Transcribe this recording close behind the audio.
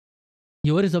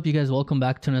Yo, what is up, you guys? Welcome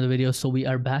back to another video. So we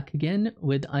are back again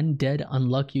with Undead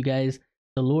Unluck, you guys.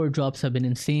 The lore drops have been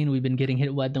insane. We've been getting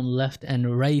hit with them left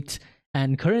and right.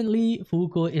 And currently,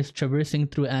 Fuko is traversing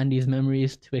through Andy's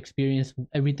memories to experience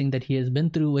everything that he has been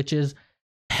through, which is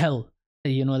hell.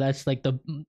 You know, that's like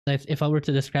that's, if I were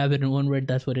to describe it in one word,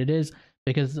 that's what it is.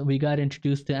 Because we got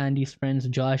introduced to Andy's friends,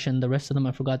 Josh, and the rest of them,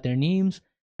 I forgot their names.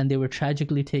 And they were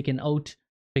tragically taken out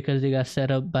because they got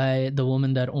set up by the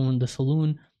woman that owned the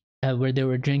saloon. Where they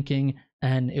were drinking,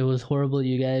 and it was horrible,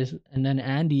 you guys. And then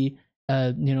Andy,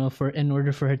 you know, in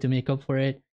order for her to make up for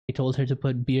it, he told her to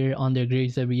put beer on their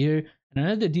graves every year. And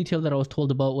another detail that I was told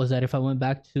about was that if I went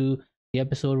back to the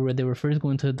episode where they were first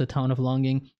going to the town of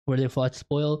Longing, where they fought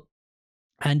Spoil,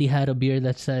 Andy had a beer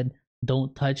that said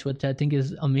 "Don't touch," which I think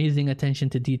is amazing attention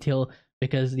to detail,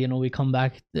 because you know we come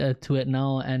back to it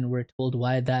now and we're told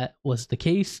why that was the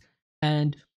case.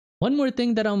 And one more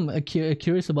thing that I'm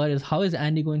curious about is how is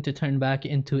Andy going to turn back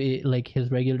into his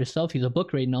regular self? He's a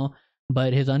book right now,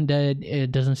 but his undead,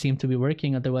 it doesn't seem to be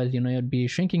working. Otherwise, you know, it'd be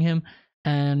shrinking him.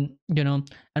 And you know,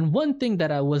 and one thing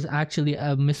that I was actually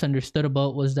misunderstood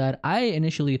about was that I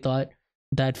initially thought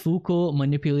that Fuko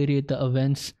manipulated the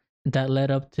events that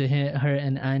led up to her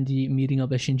and Andy meeting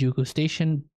up at Shinjuku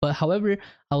Station. But however,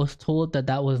 I was told that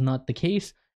that was not the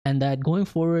case, and that going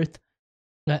forward,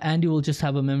 Andy will just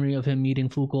have a memory of him meeting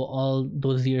Fuko all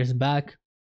those years back.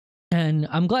 And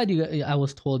I'm glad I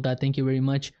was told that. Thank you very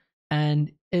much. And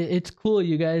it's cool,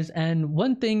 you guys. And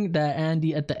one thing that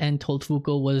Andy at the end told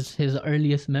Fuko was his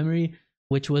earliest memory,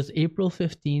 which was April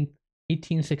 15th,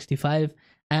 1865.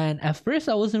 And at first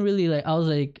I wasn't really like, I was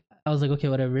like, okay,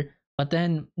 whatever. But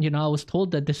then, you know, I was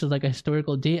told that this is like a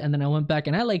historical date. And then I went back,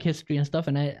 and I like history and stuff.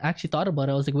 And I actually thought about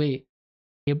it. I was like, wait,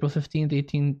 April 15th,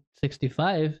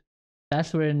 1865?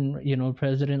 That's when, you know,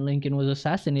 President Lincoln was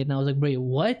assassinated. And I was like, wait,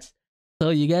 what?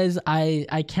 So you guys,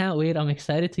 I can't wait. I'm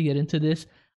excited to get into this.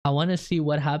 I want to see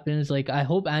what happens. Like, I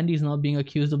hope Andy's not being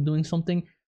accused of doing something,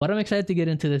 but I'm excited to get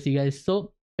into this, you guys.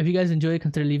 So if you guys enjoy,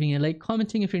 consider leaving a like,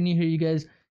 commenting. If you're new here, you guys,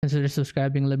 consider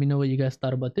subscribing. Let me know what you guys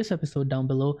thought about this episode down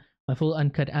below. My full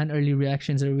uncut and early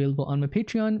reactions are available on my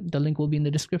Patreon. The link will be in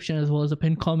the description, as well as a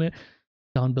pinned comment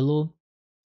down below.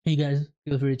 You guys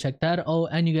feel free to check that out.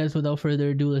 And you guys, without further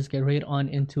ado, let's get right on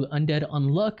into Undead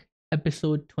Unluck,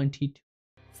 episode 22.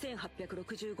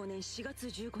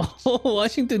 Oh,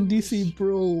 Washington DC,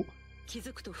 bro.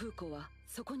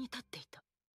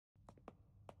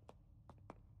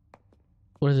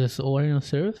 What is this? Orion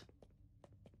Seraph?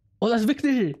 Oh, that's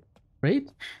Victor, right?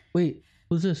 Wait,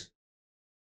 who's this?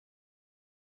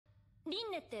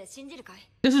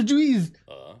 This is Juiz.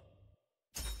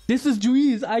 This is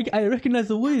Juiz. I recognize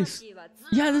the voice.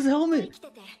 Yeah, this helmet.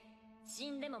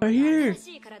 Right here.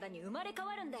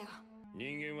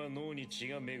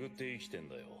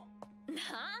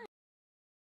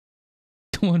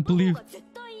 Don't believe.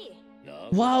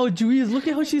 Wow, Juiz, look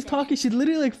at how she's talking. She's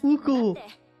literally like Fuko.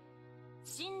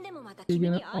 You're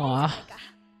gonna... Aw.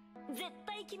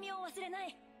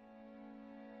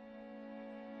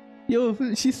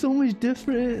 Yo, she's so much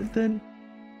different than...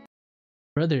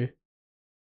 Brother.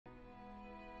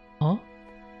 Huh?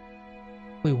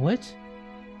 Wait, what?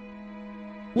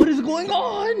 What is going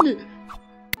on?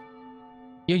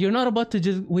 Yo, you're not about to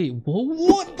just... Wait,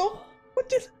 what the...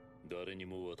 What is...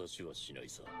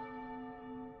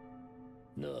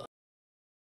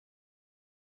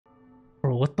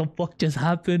 Bro, what the fuck just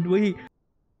happened? Wait.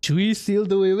 Juiz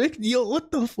sealed away with... Yo, what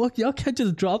the fuck? Y'all can't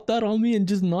just drop that on me and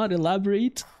just not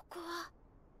elaborate?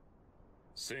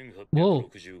 Whoa.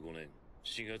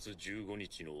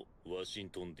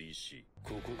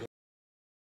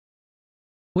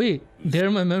 Wait,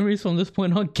 they're my memories from this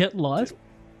point on. Get lost?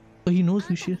 Oh, he knows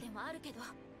who she is.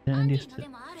 Yeah, Andy is too.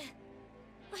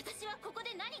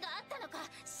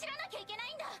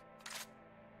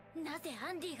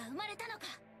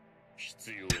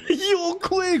 Yo,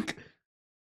 quick!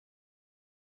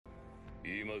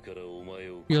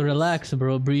 Yo, relax,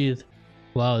 bro. Breathe.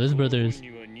 Wow, this brother is...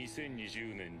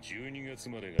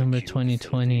 November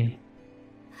 2020.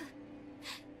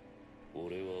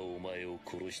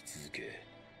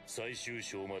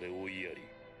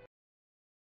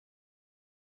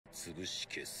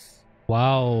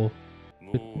 Wow.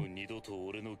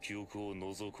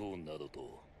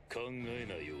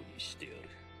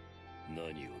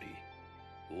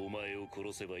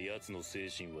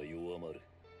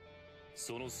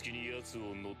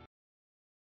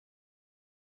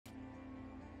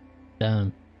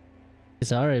 Damn.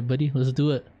 It's alright, buddy. Let's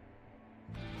do it.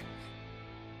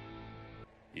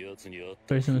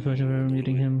 First time ever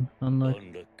meeting him.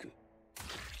 Unluck.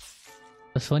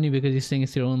 That's funny because he's saying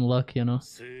it's your own luck, you know.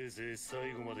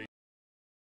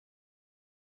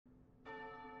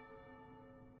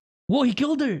 Whoa, he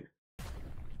killed her!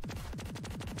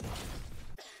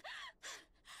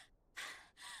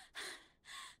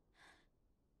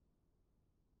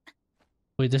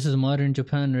 Wait, this is modern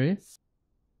Japan, right?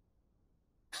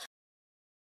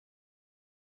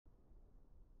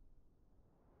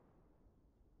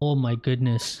 Oh my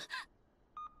goodness.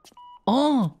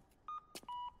 Oh!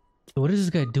 What is this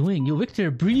guy doing? Yo, Victor,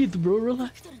 breathe, bro.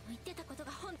 Relax.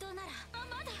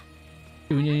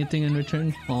 Giving you anything in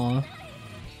return? Aw.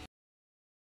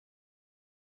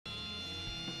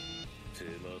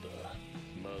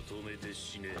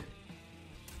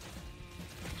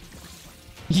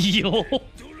 Yo!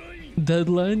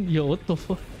 Deadline? Yo, what the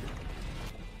fuck?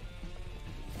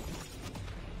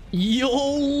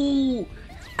 Yo!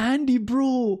 Andy,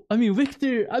 bro! I mean,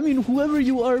 Victor! I mean, whoever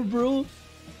you are, bro!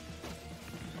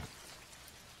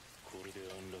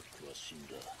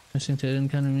 I think I didn't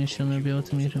kind of mission, maybe able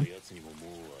to meet him.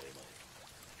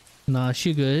 Nah,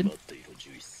 she good.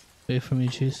 Wait for me,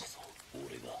 Juiz.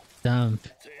 Damn.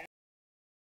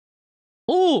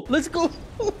 Oh! Let's go!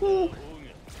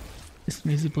 This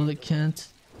Maisie bullet can't.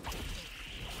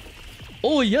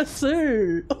 Oh, yes,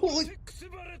 sir! Oh!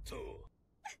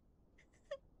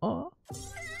 Oh.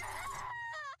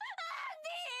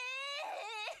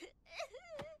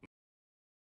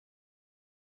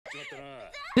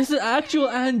 This is actual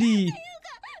Andy!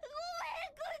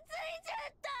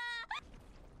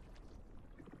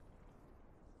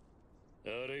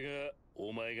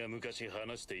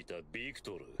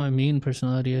 My mean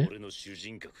personality, eh?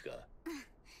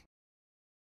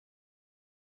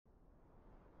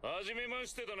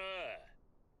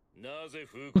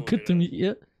 Look at them,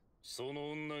 yeah.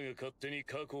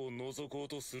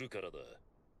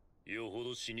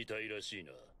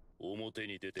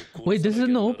 Wait, this is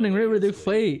in the opening, right, where they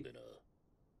fight.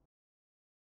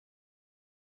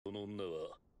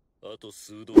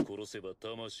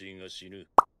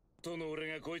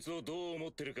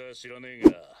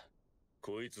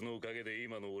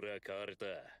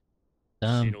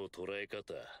 Damn.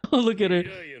 Oh, look at her.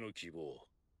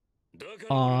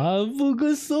 Aw,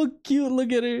 Fuku's so cute,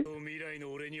 look at her.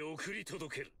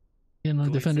 You know,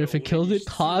 defender, if it kills it,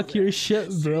 talk your shit,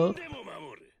 bro.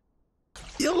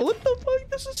 Yo, what the fuck?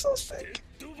 This is so sick.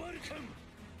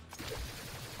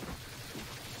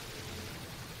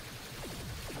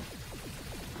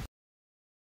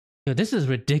 Yo, this is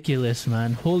ridiculous,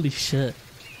 man. Holy shit.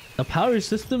 The power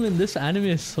system in this anime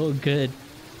is so good.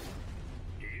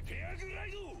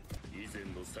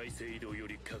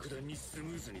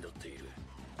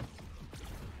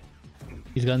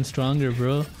 He's gotten stronger,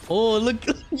 bro. Oh, look.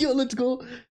 Yo, let's go.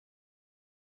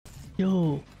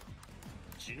 Yo.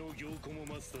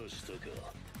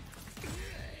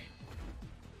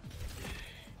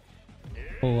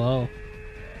 Oh, wow.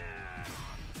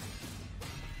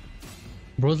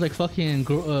 Bro's like fucking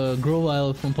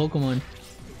Growile from Pokemon.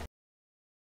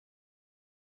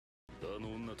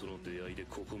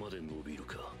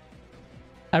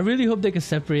 I really hope they can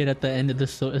separate at the end of the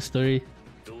story.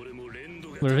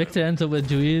 Where Victor ends up with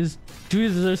Juiz.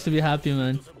 Juiz deserves to be happy,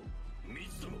 man.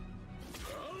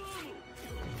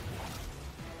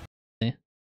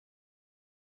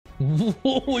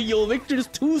 Whoa, yo, Victor's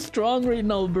too strong right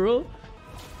now, bro.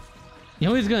 You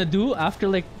know what he's gonna do? After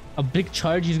like a big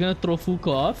charge, he's gonna throw Fuko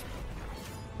off.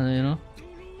 You know?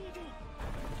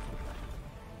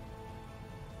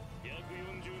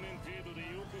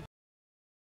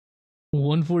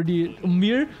 $140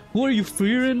 Mir? Who are you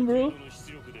fearing, bro?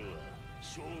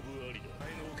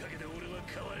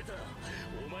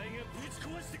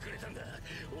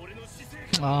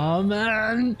 Aw,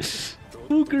 man.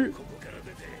 Fuker.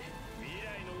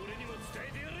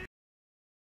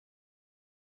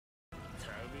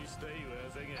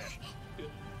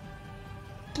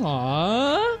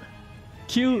 Aww,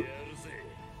 cute.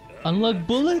 Unlock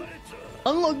bullet.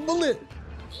 Unlock bullet.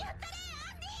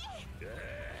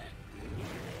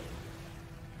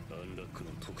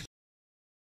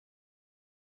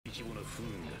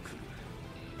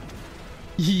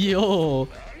 Yo.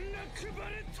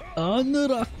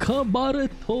 Unlock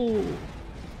bareto.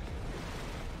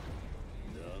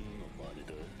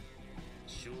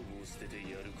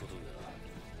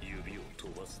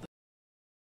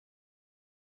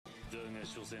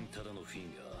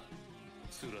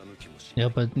 Yeah,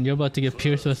 but you're about to get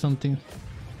pierced with something.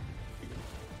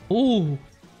 Oh!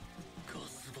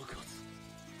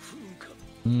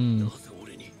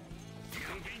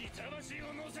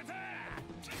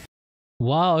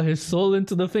 Wow, his soul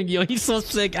into the thing. Yo, he's so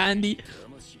sick, Andy.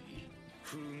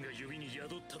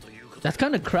 That's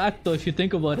kind of cracked though if you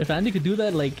think about it. If Andy could do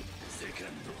that, like...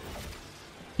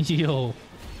 Yo.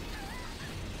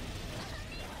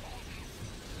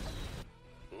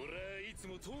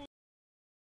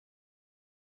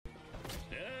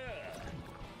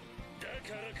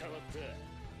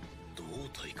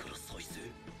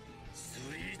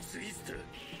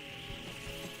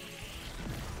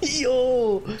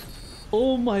 Yo!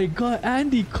 Oh my god,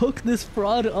 Andy cooked this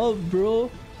fraud up,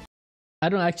 bro. I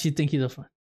don't actually think he's a fraud.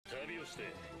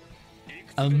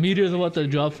 A meteor's about to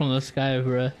drop from the sky,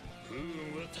 bro.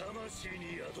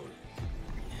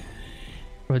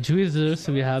 Bro, Juiz deserves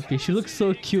to be happy. She looks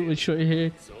so cute with short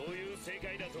hair.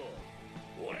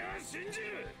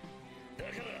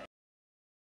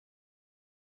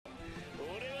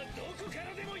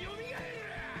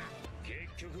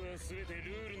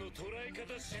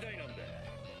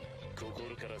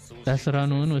 That's what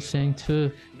Unknown was saying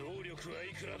too.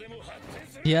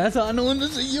 Yeah, that's what Unknown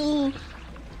was saying. Yo!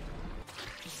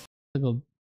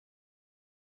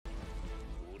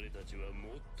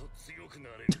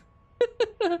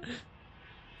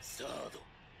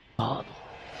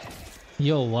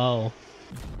 Yo, wow.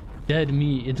 Dead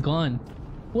meat, it's gone.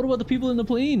 What about the people in the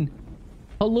plane?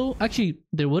 Hello? Actually,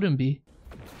 there wouldn't be.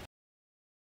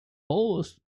 Oh.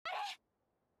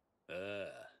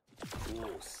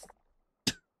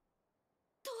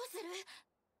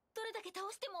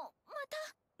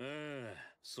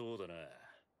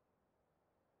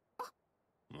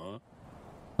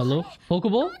 Hello?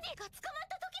 Pokeball?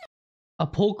 A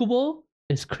Pokeball?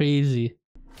 Is crazy.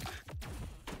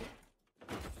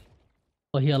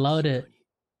 Oh, he allowed it.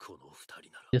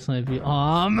 This might be.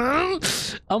 Aw, man!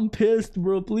 I'm pissed,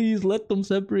 bro. Please let them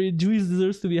separate. Juiz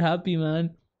deserves to be happy,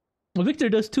 man. Well, Victor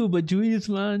does too, but Juiz,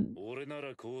 man.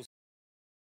 The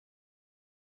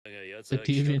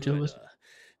TV until was.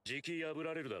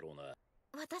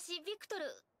 私ビクトル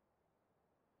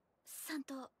さん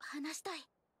と話したい。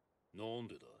なん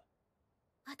でだ。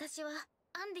私は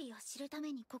アンディを知るた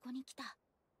めにここに来た。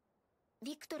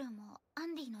ビクトルもア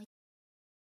ンディの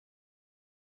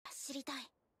知りたい。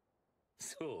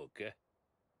そうか。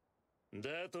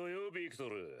だとよビクト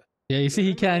ル。Yeah, you see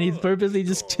he can't. He's purposely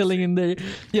just chilling in there.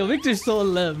 Yo, Victor's so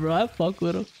lit, bro. I fuck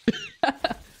with him.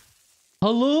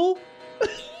 Hello?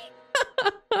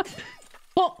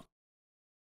 Oh.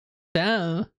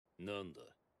 Damn.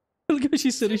 Look at what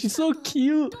she said. She's so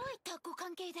cute.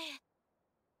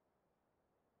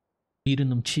 Eating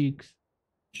them cheeks.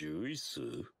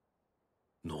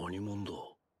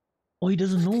 Oh, he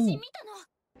doesn't know.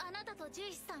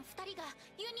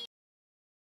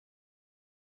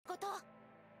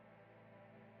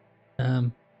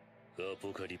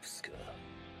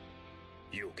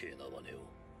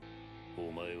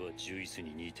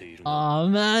 Oh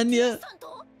man, yeah.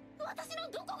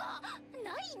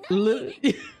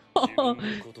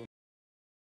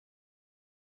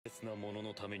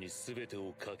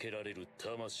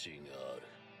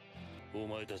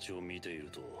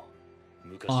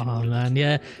 Oh man,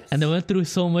 yeah. And they went through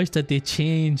so much that they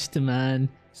changed, man.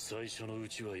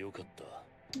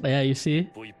 Yeah, you see?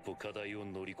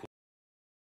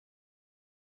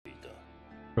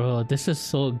 Bro, this is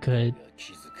so good.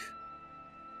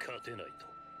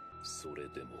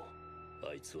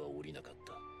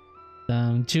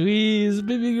 Damn, Juiz,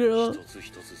 baby girl.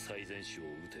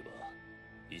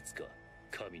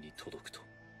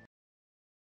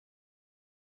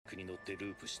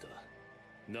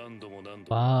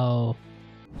 Wow.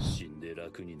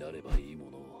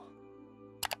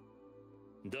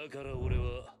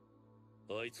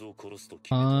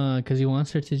 Because he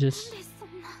wants her to just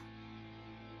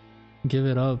give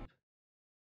it up.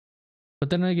 But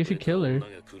then like if you kill her.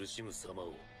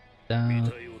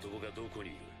 Damn.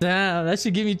 Damn, that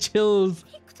should give me chills.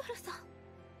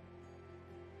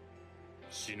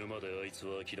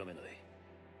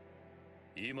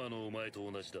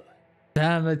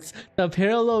 Damn, it's the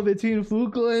parallel between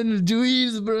Fuko and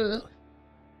Juiz, bro.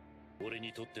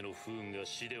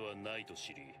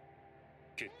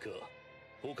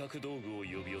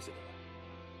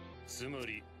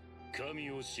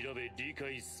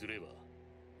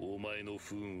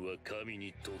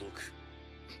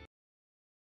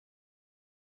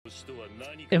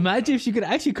 Imagine if she could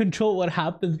actually control what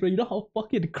happens, bro. You know how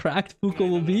fucking cracked Fuko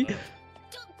will be?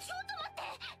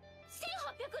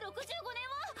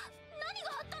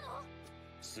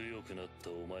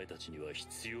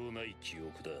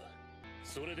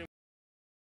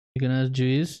 You gonna ask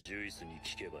Juiz?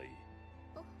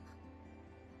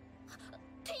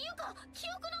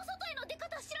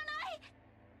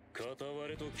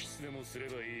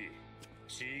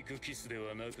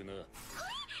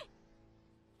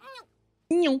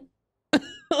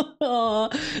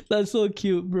 That's so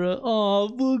cute, bro. Oh,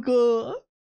 Fuko.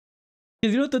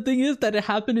 Because you know what the thing is? That it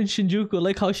happened in Shinjuku,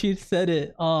 like how she said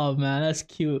it. Oh man, that's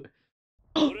cute.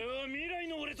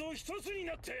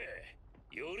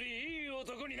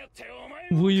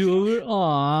 Were you over?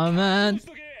 Aw, man.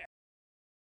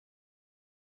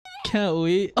 Can't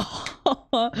wait. Oh.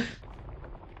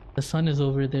 The sun is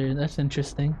over there. That's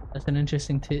interesting. That's an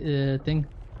interesting thing.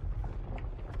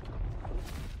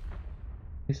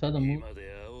 We saw the move.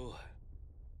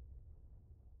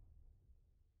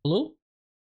 Hello?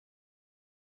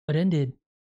 What ended?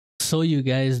 So you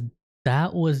guys,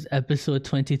 that was episode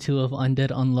 22 of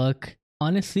Undead Unluck.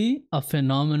 Honestly, a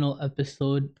phenomenal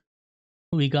episode.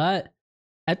 We got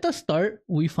at the start,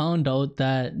 we found out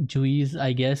that Juiz,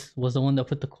 I guess, was the one that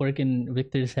put the cork in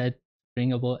Victor's head,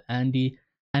 bring about Andy,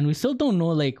 and we still don't know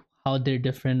like how they're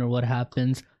different or what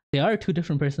happens. They are two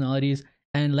different personalities,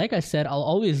 and like I said, I'll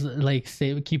always like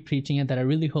say keep preaching it that I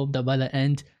really hope that by the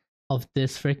end of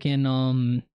this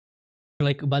freaking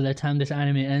like by the time this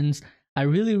anime ends, I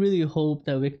really hope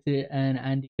that Victor and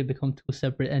Andy could become two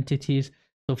separate entities.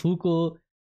 So Fuko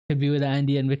could be with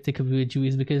Andy and Victor could be with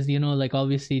Juiz, because you know, like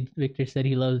obviously Victor said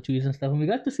he loves Juiz and stuff, and we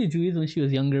got to see Juiz when she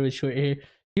was younger with short hair.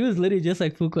 He was literally just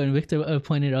like Fuko, and Victor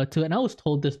pointed out too. And I was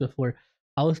told this before.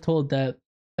 I was told that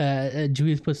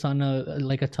Juiz puts on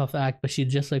a tough act, but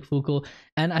she's just like Fuko.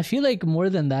 And I feel like more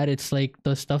than that, it's like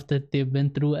the stuff that they've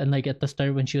been through, and like at the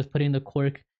start when she was putting the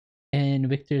cork in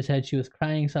Victor's head, she was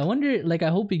crying. So I wonder, like, I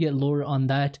hope we get lore on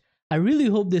that. I really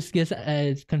hope this gets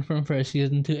confirmed for a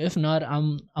season 2. If not,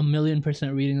 I'm a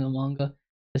million% reading the manga.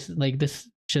 This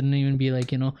shouldn't even be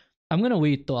like, you know. I'm gonna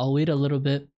wait though. I'll wait a little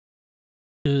bit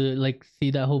to like see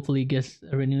that hopefully gets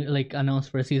announced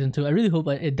for a season 2. I really hope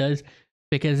it does,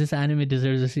 because this anime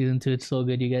deserves a season 2. It's so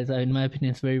good, you guys. In my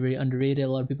opinion, it's very underrated. A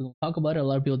lot of people don't talk about it. A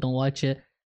lot of people don't watch it,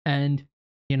 and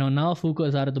you know, now Fuko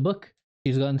is out of the book.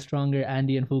 She's gotten stronger.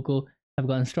 Andy and Fuko have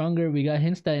gotten stronger. We got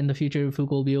hints that in the future Fuko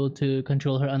will be able to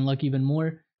control her unluck even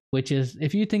more, which is,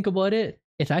 if you think about it,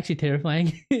 it's actually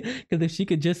terrifying. Because if she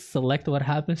could just select what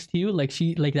happens to you,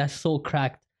 that's so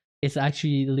cracked. It's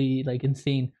actually like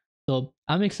insane. So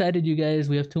I'm excited, you guys.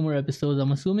 We have 2 more episodes.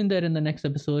 I'm assuming that in the next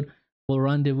episode we'll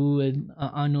rendezvous with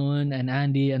Anon and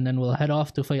Andy, and then we'll head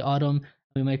off to fight Autumn.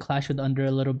 We might clash with Under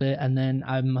a little bit, and then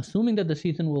I'm assuming that the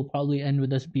season will probably end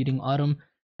with us beating Autumn.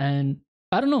 And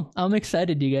I don't know. I'm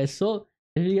excited, you guys. So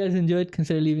if you guys enjoyed,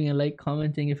 consider leaving a like,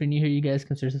 commenting. If you're new here, you guys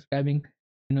consider subscribing.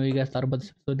 You know you guys thought about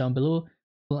this episode down below.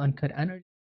 Full uncut energy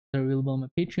are available on my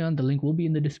Patreon. The link will be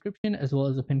in the description, as well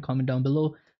as a pinned comment down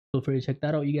below. Feel free to check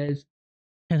that out, you guys.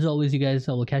 As always, you guys,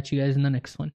 I will catch you guys in the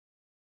next one.